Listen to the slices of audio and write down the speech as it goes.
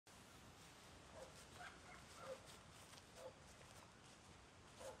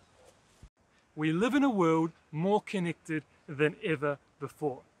We live in a world more connected than ever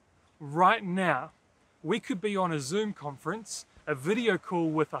before. Right now, we could be on a Zoom conference, a video call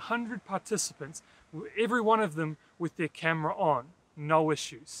with 100 participants, every one of them with their camera on, no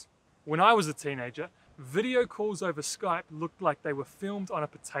issues. When I was a teenager, video calls over Skype looked like they were filmed on a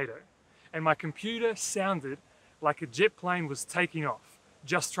potato, and my computer sounded like a jet plane was taking off,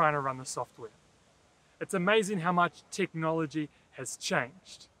 just trying to run the software. It's amazing how much technology has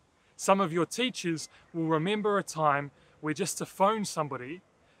changed. Some of your teachers will remember a time where just to phone somebody,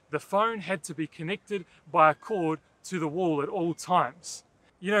 the phone had to be connected by a cord to the wall at all times.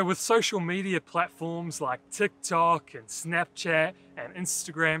 You know, with social media platforms like TikTok and Snapchat and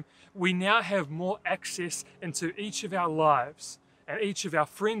Instagram, we now have more access into each of our lives and each of our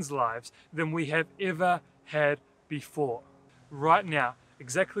friends' lives than we have ever had before. Right now,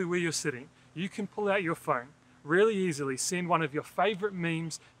 exactly where you're sitting, you can pull out your phone, really easily send one of your favorite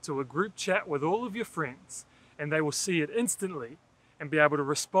memes to a group chat with all of your friends, and they will see it instantly and be able to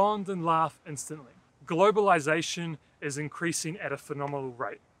respond and laugh instantly. Globalization is increasing at a phenomenal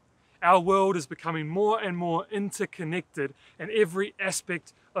rate. Our world is becoming more and more interconnected in every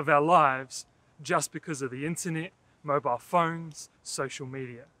aspect of our lives just because of the internet, mobile phones, social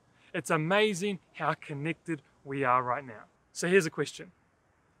media. It's amazing how connected we are right now. So here's a question.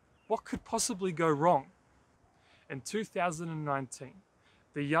 What could possibly go wrong? In 2019,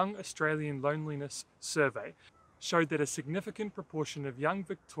 the Young Australian Loneliness Survey showed that a significant proportion of young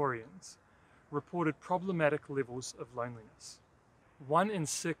Victorians reported problematic levels of loneliness. 1 in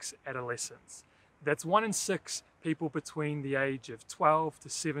 6 adolescents, that's 1 in 6 people between the age of 12 to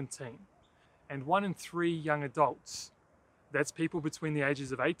 17, and 1 in 3 young adults, that's people between the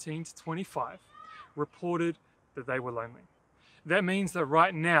ages of 18 to 25, reported that they were lonely. That means that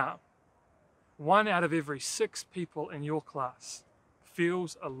right now, 1 out of every 6 people in your class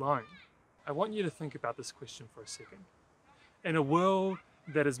feels alone. I want you to think about this question for a second. In a world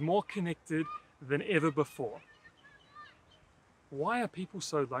that is more connected than ever before, why are people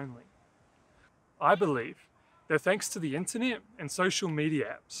so lonely? I believe that thanks to the internet and social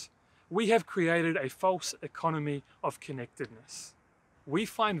media apps, we have created a false economy of connectedness. We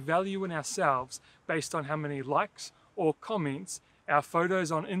find value in ourselves based on how many likes or comments our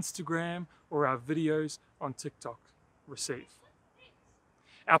photos on Instagram or our videos on TikTok receive.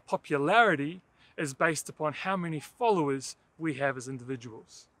 Our popularity is based upon how many followers we have as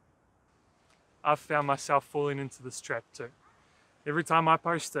individuals. I've found myself falling into this trap too. Every time I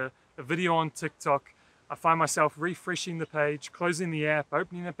post a video on TikTok, I find myself refreshing the page, closing the app,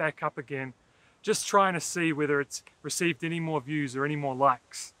 opening it back up again, just trying to see whether it's received any more views or any more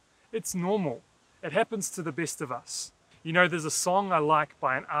likes. It's normal. It happens to the best of us. You know, there's a song I like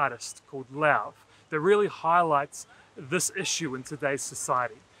by an artist called Loud that really highlights this issue in today's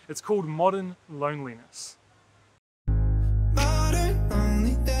society. It's called Modern Loneliness. Modern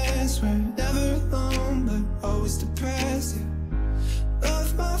loneliness, we're never alone, but always depressed.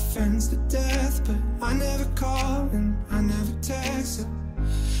 Love my friends to death, but I never call and I never text.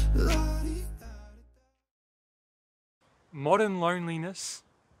 Modern loneliness.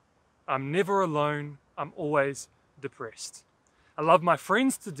 I'm never alone, I'm always depressed. I love my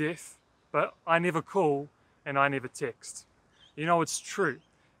friends to death, but I never call and I never text. You know, it's true.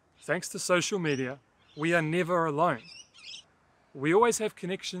 Thanks to social media, we are never alone. We always have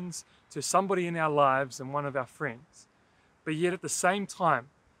connections to somebody in our lives and one of our friends. But yet at the same time,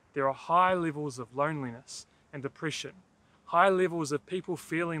 there are high levels of loneliness and depression. High levels of people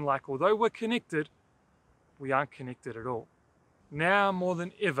feeling like although we're connected, we aren't connected at all. Now more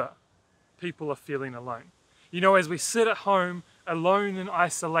than ever, people are feeling alone. You know, as we sit at home alone in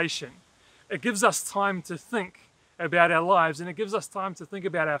isolation, it gives us time to think about our lives and it gives us time to think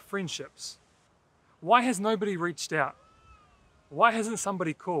about our friendships. Why has nobody reached out? Why hasn't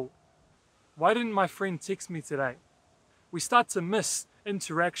somebody called? Why didn't my friend text me today? We start to miss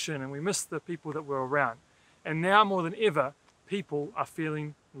interaction and we miss the people that we're around. And now more than ever, people are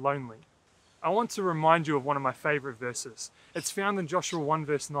feeling lonely. I want to remind you of one of my favorite verses. It's found in Joshua 1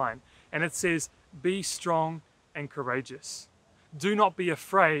 verse 9, and it says, "Be strong and courageous. Do not be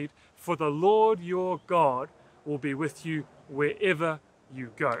afraid, for the Lord your God will be with you wherever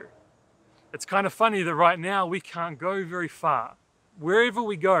you go." It's kind of funny that right now we can't go very far. Wherever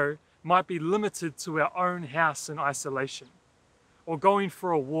we go might be limited to our own house in isolation, or going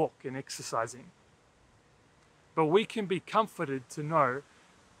for a walk and exercising. But we can be comforted to know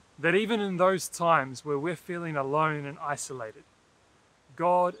that even in those times where we're feeling alone and isolated,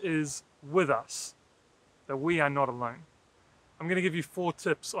 God is with us, that we are not alone. I'm going to give you 4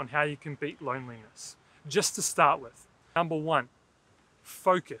 tips on how you can beat loneliness. Just to start with, number 1,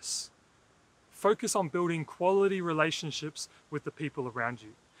 focus. Focus on building quality relationships with the people around you.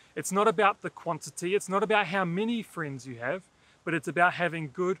 It's not about the quantity, it's not about how many friends you have, but it's about having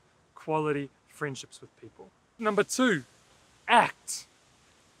good quality friendships with people. Number 2, act.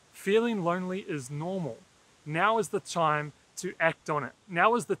 Feeling lonely is normal. Now is the time to act on it.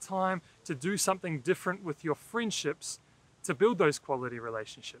 Now is the time to do something different with your friendships to build those quality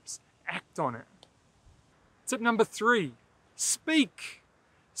relationships. Act on it. Tip number 3, speak.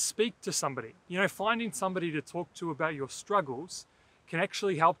 Speak to somebody. You know, finding somebody to talk to about your struggles can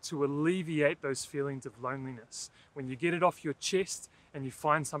actually help to alleviate those feelings of loneliness when you get it off your chest and you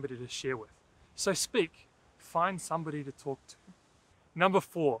find somebody to share with. So speak. Find somebody to talk to. Number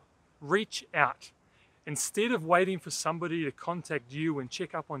 4, reach out. Instead of waiting for somebody to contact you and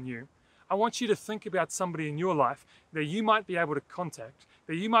check up on you, I want you to think about somebody in your life that you might be able to contact,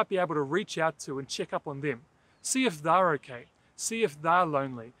 that you might be able to reach out to and check up on them. See if they're okay, see if they're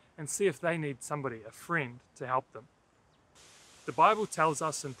lonely, and see if they need somebody, a friend, to help them. The Bible tells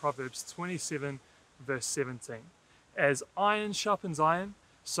us in Proverbs 27 verse 17, as iron sharpens iron,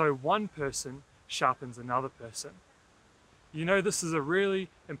 so one person sharpens another person. You know, this is a really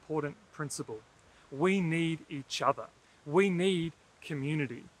important principle. We need each other. We need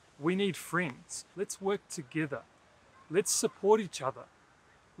community. We need friends. Let's work together. Let's support each other.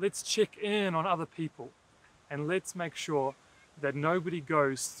 Let's check in on other people. And let's make sure that nobody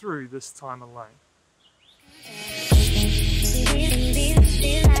goes through this time alone.